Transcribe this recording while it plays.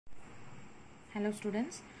Hello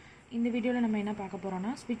students, in the video la nama enna paaka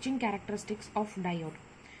porona switching characteristics of diode.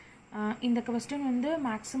 In the question வந்து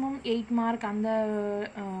maximum 8 mark அந்த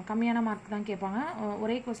கம்மியான mark தான் கேட்பாங்க.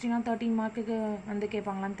 ஒரே question 13 மார்க்குக்கு வந்து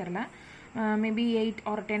கேட்பாங்களான்னு தெரியல. மேபி 8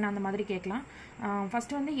 or 10 அந்த மாதிரி கேட்கலாம்.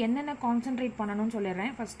 ஃபர்ஸ்ட் வந்து என்னென்ன கான்சென்ட்ரேட் பண்ணணும்னு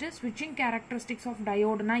சொல்லிடுறேன். ஃபர்ஸ்ட் ஸ்விட்சிங் கேரக்டரிஸ்டிக்ஸ் ஆஃப்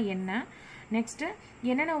டயோடுனா என்ன, நெக்ஸ்ட்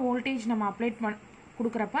என்னென்ன வோல்டேஜ் நம்ம அப்ளை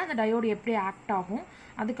கொடுக்குறப்ப அந்த டயோடு எப்படி ஆக்ட் ஆகும்,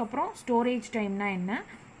 அதுக்கப்புறம் ஸ்டோரேஜ் டைம்னா என்ன,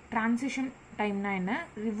 டிரான்சிஷன் டைம்னா என்ன,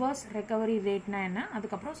 ரிவர்ஸ் ரெக்கவரி ரேட்னா என்ன,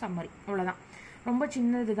 அதுக்கப்புறம் சம்மரி. அவ்வளோதான், ரொம்ப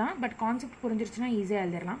சின்னது தான். பட் கான்செப்ட் புரிஞ்சிருச்சுன்னா ஈஸியாக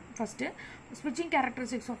எழுதிடலாம். ஃபஸ்ட்டு ஸ்விட்சிங்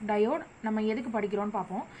கேரக்டரிஸ்டிக்ஸ் ஆஃப் டயோட் நம்ம எதுக்கு படிக்கிறோன்னு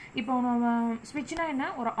பார்ப்போம். இப்போ நம்ம ஸ்விட்ச்னா என்ன,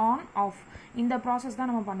 ஒரு ஆன் ஆஃப் இந்த ப்ராசஸ்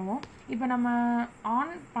தான் நம்ம பண்ணுவோம். இப்போ நம்ம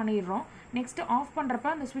ஆன் பண்ணிடுறோம், நெக்ஸ்ட்டு ஆஃப் பண்ணுறப்ப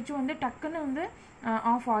அந்த ஸ்விட்ச் வந்து டக்குன்னு வந்து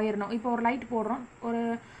ஆஃப் ஆயிடணும். இப்போ ஒரு லைட் போடுறோம், ஒரு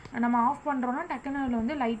நம்ம ஆஃப் பண்ணுறோன்னா டக்குன்னு அதில்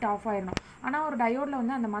வந்து லைட் ஆஃப் ஆயிடணும். ஆனால் ஒரு டயோடில்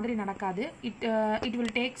வந்து அந்த மாதிரி நடக்காது. It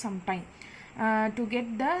will take some time to get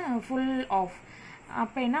the full of.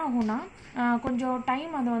 அப்போ என்ன ஆகும்னா கொஞ்சம்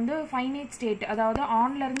டைம் அது வந்து ஃபைனைட் ஸ்டேட், அதாவது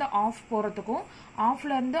ஆன்லேருந்து ஆஃப் போகிறதுக்கும்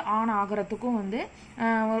ஆஃப்லேருந்து ஆன் ஆகிறதுக்கும் வந்து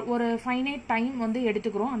ஒரு ஃபைனைட் டைம் வந்து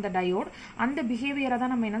எடுத்துக்கிறோம் அந்த டயோட். அந்த பிஹேவியரை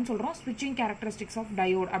தான் நம்ம என்னன்னு சொல்கிறோம், ஸ்விட்சிங் கேரக்டரிஸ்டிக்ஸ் ஆஃப்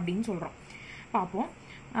டயோட் அப்படின்னு சொல்கிறோம். பார்ப்போம்.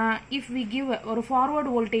 இஃப் வி கிவ் ஒரு ஃபார்வர்டு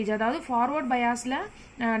வோல்டேஜ், அதாவது ஃபார்வர்ட் பயாஸில்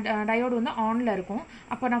டயோடு வந்து ஆனில் இருக்கும்.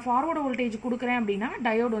 அப்போ நான் ஃபார்வர்டு வோல்டேஜ் கொடுக்குறேன் அப்படின்னா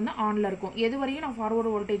டயோடு வந்து ஆனில் இருக்கும். எது வரையும் நான்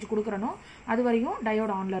ஃபார்வர்டு வோல்டேஜ் கொடுக்குறேனோ அது வரையும்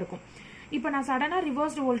டயோடு ஆனில் இருக்கும். இப்போ நான் சடனாக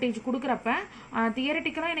ரிவர்ஸ்டு வோல்டேஜ் கொடுக்குறப்ப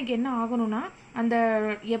தியரட்டிக்கலாக எனக்கு என்ன ஆகணும்னா, அந்த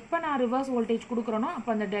எப்போ நான் ரிவர்ஸ் வோல்டேஜ் கொடுக்குறேனோ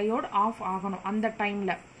அப்போ அந்த டயோடு ஆஃப் ஆகணும் அந்த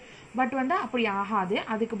டைமில். பட் வந்து அப்படி ஆகாது.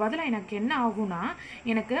 அதுக்கு பதிலாக எனக்கு என்ன ஆகும்னா,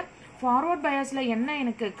 எனக்கு ஃபார்வர்ட் பயாஸில் என்ன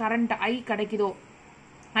எனக்கு கரண்ட் ஐ கிடைக்குதோ,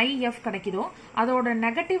 IF கிடைக்குதோ அதோட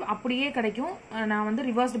நெகட்டிவ் அப்படியே கிடைக்கும். நான் வந்து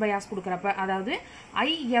ரிவர்ஸ்டு பயாஸ் கொடுக்குறப்ப, அதாவது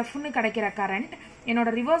IFன்னு கிடைக்கிற கரண்ட் என்னோட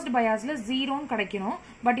ரிவர்ஸ்டு பயாஸில் 0ன்னு கிடைக்கணும்.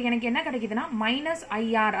 பட் எனக்கு என்ன கிடைக்குதுன்னா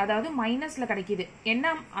 -IR, அதாவது மைனஸில் கிடைக்குது.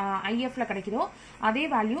 என்ன IFல கிடைக்குதோ அதே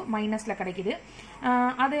வேல்யூ மைனஸில் கிடைக்குது.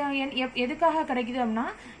 அது எதுக்காக கிடைக்குது அப்படின்னா,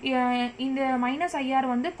 இந்த -IR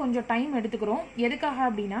வந்து கொஞ்சம் டைம் எடுத்துக்கிறோம். எதுக்காக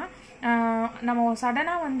அப்படின்னா, நம்ம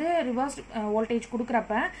சடனாக வந்து ரிவர்ஸ் வோல்டேஜ்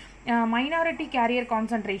கொடுக்குறப்ப மைனாரிட்டி கேரியர்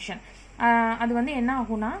கான்சன்ட்ரேஷன் அது வந்து என்ன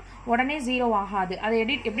ஆகும்னா உடனே 0 ஆகாது. அதை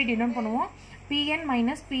எப்படி டினோட் பண்ணுவோம், PN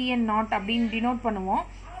 - PN0 அப்படின்னு டினோட் பண்ணுவோம்.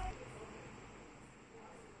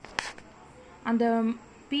 அந்த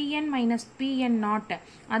PN - PN0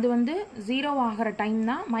 அது வந்து 0 ஆகிற டைம்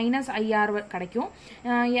தான் -IR கிடைக்கும்.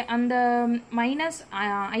 அந்த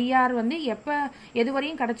 -IR வந்து எப்போ எது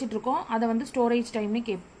வரையும் கிடைச்சிட்டு இருக்கோ அதை வந்து ஸ்டோரேஜ்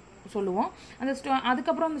டைம்னு சொல்லுவோம். அந்த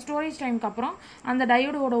அதுக்கப்புறம் அந்த ஸ்டோரேஜ் டைமுக்கு அப்புறம் அந்த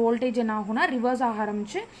டயோடோட வோல்டேஜ் என்ன ஆகும்னா ரிவர்ஸ் ஆக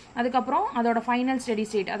ஆரம்பிச்சு அதுக்கப்புறம் அதோட ஃபைனல் ஸ்டெடி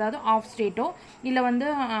ஸ்டேட், அதாவது ஆஃப் ஸ்டேட்டோ இல்லை வந்து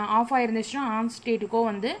ஆஃப் ஆயிருந்துச்சுன்னா ஆன் ஸ்டேட்டுக்கோ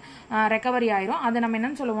வந்து ரெக்கவரி ஆயிரும். அதை நம்ம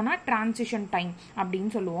என்னன்னு சொல்லுவோம்னா டிரான்சிஷன் டைம்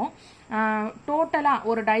அப்படின்னு சொல்லுவோம். டோட்டலாக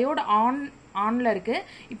ஒரு டயோடு ஆனில் இருக்குது,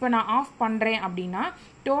 இப்போ நான் ஆஃப் பண்ணுறேன் அப்படின்னா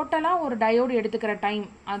டோட்டலாக ஒரு டயோடு எடுத்துக்கிற டைம்,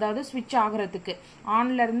 அதாவது ஸ்விட்ச் ஆகிறதுக்கு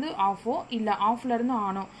ஆன்லேருந்து ஆஃபோ இல்லை ஆஃப்லேருந்து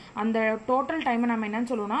ஆனோ, அந்த டோட்டல் டைமை நம்ம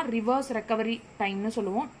என்னன்னு சொல்லுவோம்னா ரிவர்ஸ் ரெக்கவரி டைம்னு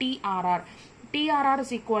சொல்லுவோம், TRR. TRR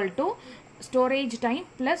is equal to storage time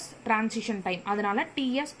plus transition time. அதனால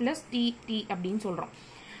TS ப்ளஸ் TT அப்படின்னு சொல்கிறோம்.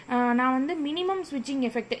 நான் வந்து மினிமம் ஸ்விட்சிங்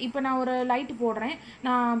எஃபெக்ட், இப்போ நான் ஒரு லைட் போடுறேன்,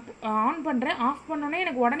 நான் ஆன் பண்ணுறேன், ஆஃப் பண்ணோன்னே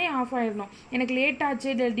எனக்கு உடனே ஆஃப் ஆயிடணும். எனக்கு லேட் ஆச்சு,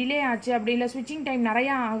 இல்லை டிலே ஆச்சு, அப்படி இல்லை ஸ்விட்சிங் டைம்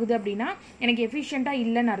நிறையா ஆகுது அப்படின்னா எனக்கு எஃபிஷியண்ட்டாக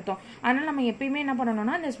இல்லைன்னு அர்த்தம். அதனால் நம்ம எப்பயுமே என்ன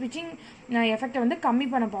பண்ணணும்னா இந்த ஸ்விட்சிங் எஃபெக்டை வந்து கம்மி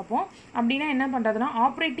பண்ண பார்ப்போம். அப்படின்னா என்ன பண்ணுறதுனா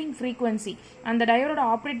ஆப்ரேட்டிங் ஃப்ரீக்வன்சி, அந்த டயோடோட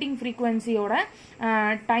ஆப்ரேட்டிங் ஃப்ரீக்வன்சியோட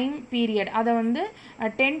டைம் பீரியட் அதை வந்து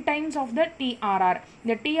 10 டைம்ஸ் ஆஃப் த TRR.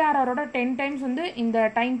 இந்த TRRோட 10 டைம்ஸ் வந்து இந்த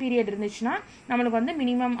டைம் பீரியட் இருந்துச்சுன்னா நம்மளுக்கு வந்து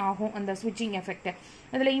மினிமம் ஆகும் அந்த ஸ்விட்சிங் எஃபெக்ட்.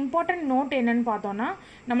 இதில் இம்பார்ட்டன்ட் நோட் என்னன்னு பார்த்தோம்னா,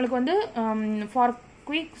 நம்மளுக்கு வந்து ஃபார்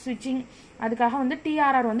குயிக் ஸ்விட்சிங் அதுக்காக வந்து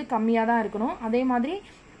TRR வந்து கம்மியாக தான் இருக்கணும். அதே மாதிரி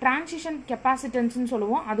டிரான்சிஷன் கெப்பாசிட்டன்ஸ்னு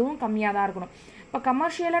சொல்லுவோம், அதுவும் கம்மியாக தான் இருக்கணும். இப்போ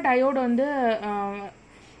கமர்ஷியலாக டயோடு வந்து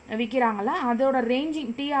விற்கிறாங்களா, அதோட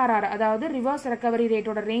ரேஞ்சிங் TRR, அதாவது ரிவர்ஸ் ரெக்கவரி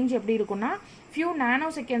ரேட்டோட ரேஞ்ச் எப்படி இருக்குன்னா ஃபியூ நானோ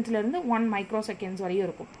செகண்ட்ஸ்லேருந்து 1 மைக்ரோ செகண்ட்ஸ் வரையும்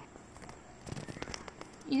இருக்கும்.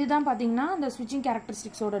 இதுதான் பார்த்தீங்கன்னா இந்த ஸ்விட்சிங்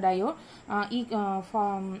கேரக்டரிஸ்டிக்ஸோட டயோட்.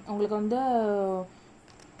 உங்களுக்கு வந்து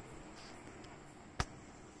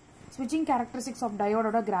ஸ்விட்சிங் கேரக்டரிஸ்டிக்ஸ் ஆஃப்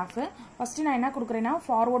டயோடோட கிராஃபு. ஃபஸ்ட்டு நான் என்ன கொடுக்குறேன்னா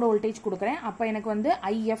ஃபார்வர்டு வோல்டேஜ் கொடுக்குறேன், அப்போ எனக்கு வந்து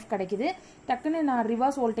IF கிடைக்குது. டக்குன்னு நான்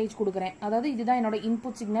ரிவர்ஸ் வோல்டேஜ் கொடுக்குறேன், அதாவது இதுதான் என்னோட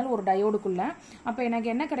இன்புட் சிக்னல் ஒரு டயோடுக்குள்ளே. அப்போ எனக்கு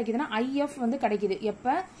என்ன கிடைக்குதுன்னா IF வந்து கிடைக்குது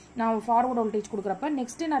எப்போ நான் ஃபார்வர்டு வோல்டேஜ் கொடுக்குறப்ப.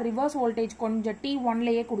 நெக்ஸ்ட்டு நான் ரிவர்ஸ் வோல்டேஜ் கொஞ்சம்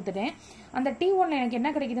T1லேயே கொடுத்துட்டேன். அந்த T1ல எனக்கு என்ன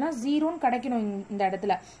கிடைக்குதுன்னா 0ன்னு கிடைக்கணும் இந்த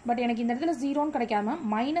இடத்துல. பட் எனக்கு இந்த இடத்துல 0ன்னு கிடைக்காம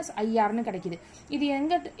 -IRன்னு கிடைக்குது. இது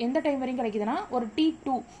எந்த டைம் வரையும் கிடைக்குதுன்னா ஒரு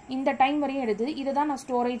T2 இந்த டைம் வரையும் எடுத்து இதை தான் நான்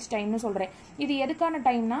ஸ்டோரேஜ் டைம் டைம்னு சொல்கிறேன். இது எதுக்கான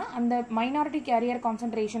டைம்னா அந்த மைனாரிட்டி கேரியர்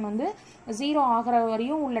கான்சன்ட்ரேஷன் வந்து 0 ஆகிற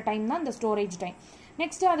வரையும் உள்ள டைம் தான் இந்த ஸ்டோரேஜ் டைம்.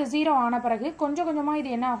 நெக்ஸ்ட் அது 0 ஆன பிறகு கொஞ்சம் கொஞ்சமாக இது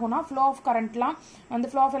என்ன ஆகும்னா ஃப்ளோ ஆஃப் கரண்ட்லாம் வந்து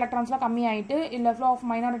ஃப்ளோ ஆஃப் எலக்ட்ரான்ஸ்லாம் கம்மியாயிட்டு இல்லை ஃப்ளோ ஆஃப்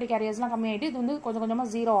மைனாரிட்டி கேரியர்ஸ்லாம் கம்மியாயிட்டு இது வந்து கொஞ்சம்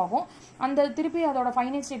கொஞ்சமாக 0 ஆகும். அந்த திருப்பி அதோட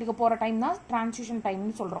ஃபைனல் ஸ்டேட்டுக்கு போகிற டைம் தான் டிரான்சிஷன்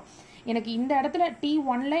டைம்னு சொல்கிறோம். எனக்கு இந்த இடத்துல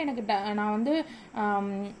T1ல எனக்கு நான் வந்து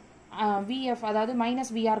VF அதாவது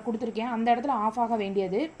 -VR கொடுத்துருக்கேன். அந்த இடத்துல ஆஃப் ஆக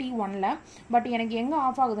வேண்டியது T1ல. பட் எனக்கு எங்கே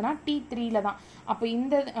ஆஃப் ஆகுதுன்னா T3ல தான். அப்போ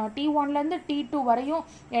இந்த T1லேருந்து T2 வரையும்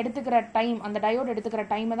எடுத்துக்கிற டைம், அந்த டயோட் எடுத்துக்கிற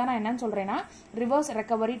டைமை தான் நான் என்னன்னு சொல்கிறேன்னா ரிவர்ஸ்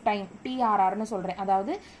ரெக்கவரி டைம் TRRன்னு சொல்கிறேன்.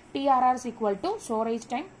 அதாவது TRR is equal to storage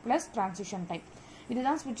time plus transition time.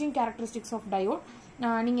 இதுதான் ஸ்விட்சிங் கேரக்டரிஸ்டிக்ஸ் ஆஃப் டயோட்.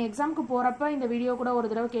 நீங்கள் எக்ஸாமுக்கு போகிறப்ப இந்த வீடியோ கூட ஒரு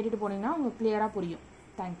தடவை கேட்டுட்டு போனீங்கன்னா உங்களுக்கு கிளியராக புரியும்.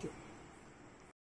 தேங்க்யூ.